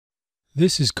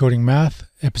This is Coding Math,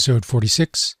 Episode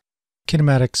 46,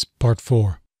 Kinematics, Part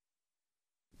 4.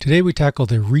 Today we tackle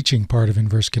the reaching part of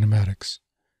inverse kinematics.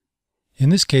 In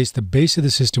this case, the base of the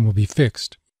system will be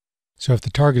fixed, so if the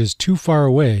target is too far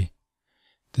away,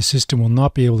 the system will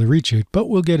not be able to reach it, but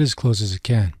will get as close as it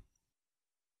can.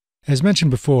 As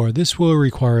mentioned before, this will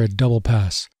require a double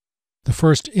pass. The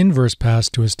first inverse pass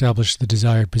to establish the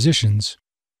desired positions,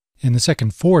 and the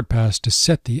second forward pass to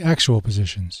set the actual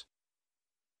positions.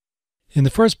 In the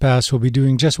first pass, we'll be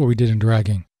doing just what we did in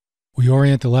dragging. We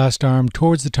orient the last arm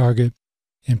towards the target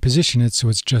and position it so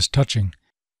it's just touching.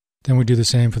 Then we do the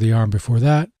same for the arm before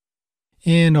that,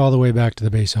 and all the way back to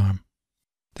the base arm.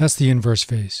 That's the inverse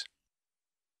phase.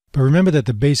 But remember that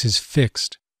the base is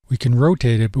fixed. We can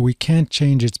rotate it, but we can't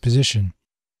change its position.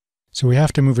 So we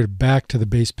have to move it back to the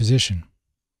base position.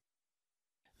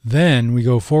 Then we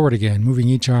go forward again, moving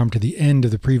each arm to the end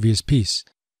of the previous piece.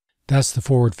 That's the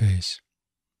forward phase.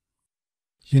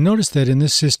 You notice that in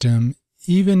this system,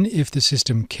 even if the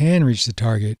system can reach the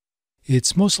target,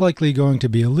 it's most likely going to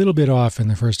be a little bit off in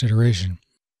the first iteration.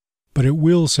 But it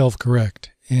will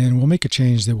self-correct, and we'll make a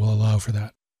change that will allow for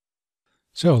that.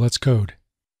 So let's code.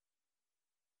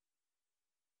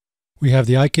 We have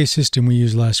the IK system we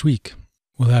used last week.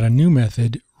 We'll add a new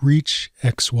method,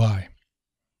 reachXY.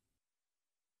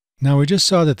 Now we just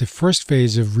saw that the first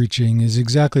phase of reaching is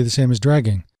exactly the same as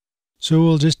dragging, so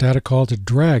we'll just add a call to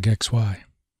dragXY.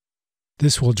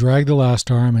 This will drag the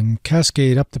last arm and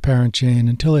cascade up the parent chain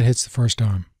until it hits the first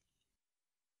arm.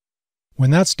 When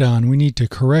that's done, we need to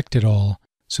correct it all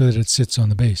so that it sits on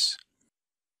the base.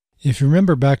 If you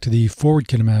remember back to the forward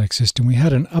kinematic system, we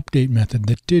had an update method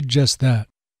that did just that.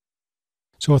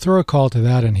 So I'll throw a call to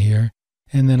that in here,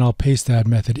 and then I'll paste that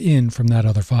method in from that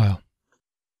other file.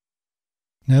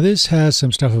 Now this has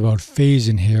some stuff about phase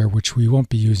in here which we won't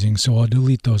be using, so I'll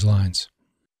delete those lines.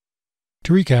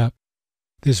 To recap,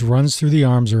 this runs through the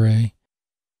arms array,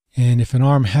 and if an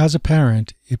arm has a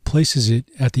parent, it places it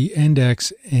at the end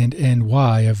X and end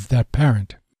Y of that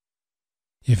parent.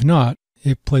 If not,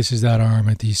 it places that arm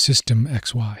at the system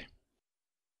XY.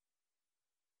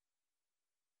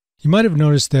 You might have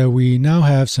noticed that we now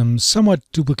have some somewhat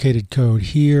duplicated code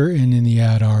here and in the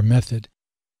addArm method,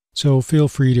 so feel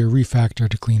free to refactor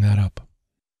to clean that up.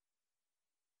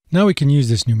 Now we can use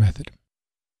this new method.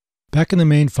 Back in the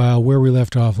main file where we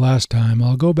left off last time,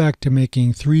 I'll go back to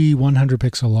making 3 100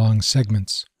 pixel long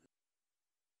segments.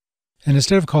 And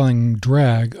instead of calling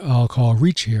drag, I'll call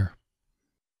reach here.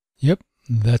 Yep,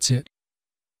 that's it.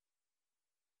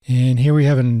 And here we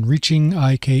have an reaching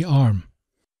IK arm.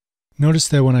 Notice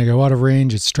that when I go out of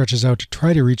range, it stretches out to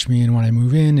try to reach me, and when I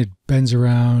move in, it bends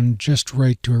around just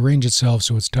right to arrange itself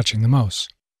so it's touching the mouse.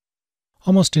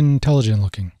 Almost intelligent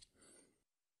looking.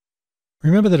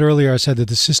 Remember that earlier I said that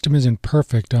the system isn't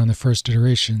perfect on the first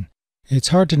iteration. It's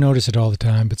hard to notice it all the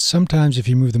time, but sometimes if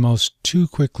you move the mouse too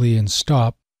quickly and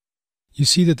stop, you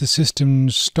see that the system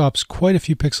stops quite a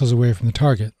few pixels away from the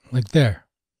target, like there.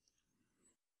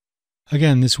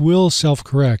 Again, this will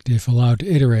self-correct if allowed to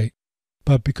iterate.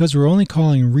 But because we're only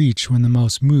calling reach when the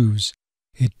mouse moves,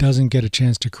 it doesn't get a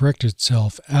chance to correct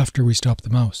itself after we stop the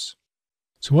mouse.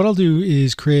 So what I'll do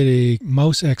is create a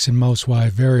mouse X and mouse Y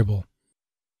variable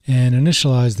and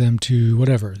initialize them to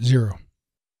whatever, 0.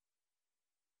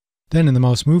 Then in the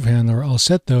mouse move handler, I'll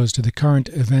set those to the current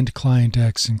event client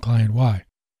X and client Y.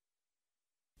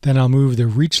 Then I'll move the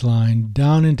reach line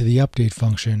down into the update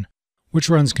function, which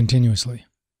runs continuously.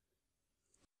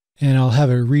 And I'll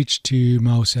have it reach to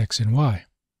mouse X and Y.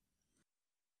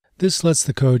 This lets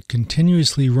the code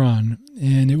continuously run,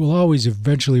 and it will always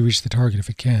eventually reach the target if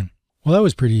it can. Well, that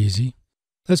was pretty easy.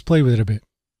 Let's play with it a bit.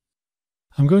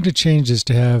 I'm going to change this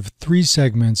to have 3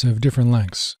 segments of different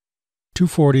lengths,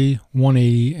 240,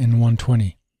 180, and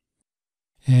 120.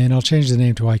 And I'll change the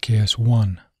name to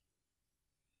IKS1.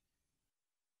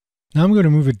 Now I'm going to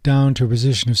move it down to a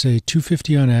position of, say,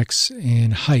 250 on X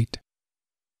and height,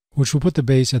 which will put the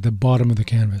base at the bottom of the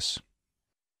canvas.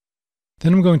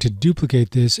 Then I'm going to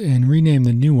duplicate this and rename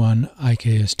the new one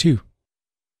IKS2.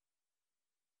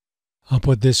 I'll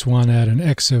put this one at an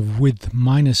X of width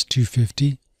minus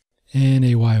 250 and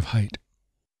a Y of height.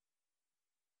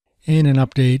 In an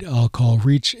update, I'll call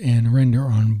reach and render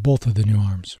on both of the new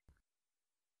arms.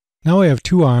 Now I have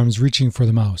 2 arms reaching for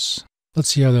the mouse. Let's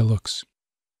see how that looks.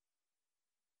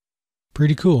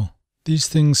 Pretty cool. These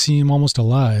things seem almost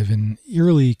alive and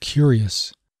eerily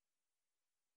curious.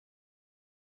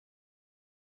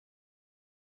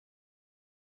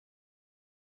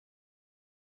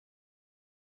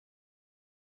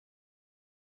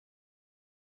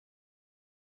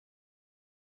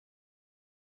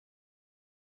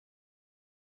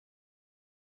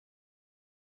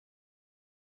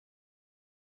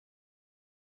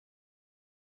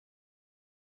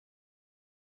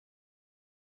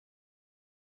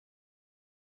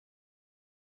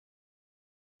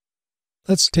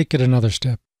 Let's take it another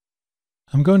step.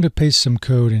 I'm going to paste some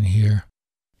code in here.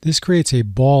 This creates a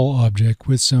ball object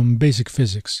with some basic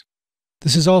physics.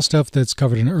 This is all stuff that's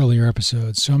covered in earlier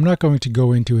episodes, so I'm not going to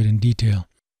go into it in detail.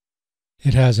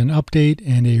 It has an update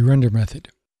and a render method.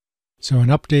 So an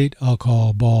update I'll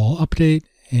call ball update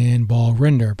and ball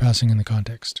render, passing in the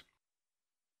context.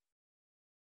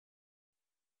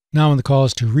 Now when the call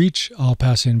is to reach, I'll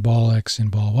pass in ball x and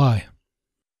ball y.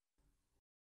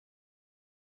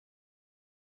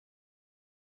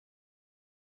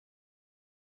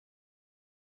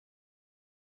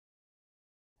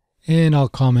 And I'll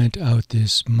comment out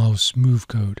this mouse move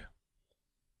code.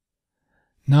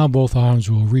 Now both arms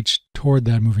will reach toward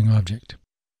that moving object.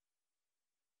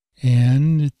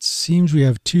 And it seems we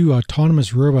have two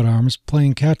autonomous robot arms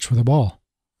playing catch with a ball.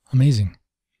 Amazing.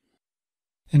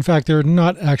 In fact, they're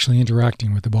not actually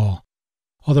interacting with the ball.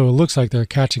 Although it looks like they're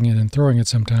catching it and throwing it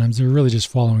sometimes, they're really just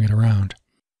following it around.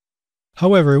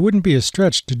 However, it wouldn't be a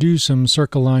stretch to do some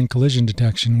circle line collision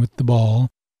detection with the ball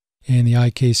and the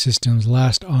IK system's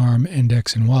last arm and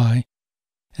X and Y,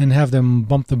 and have them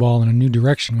bump the ball in a new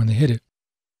direction when they hit it.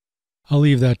 I'll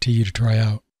leave that to you to try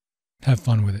out. Have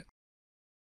fun with it.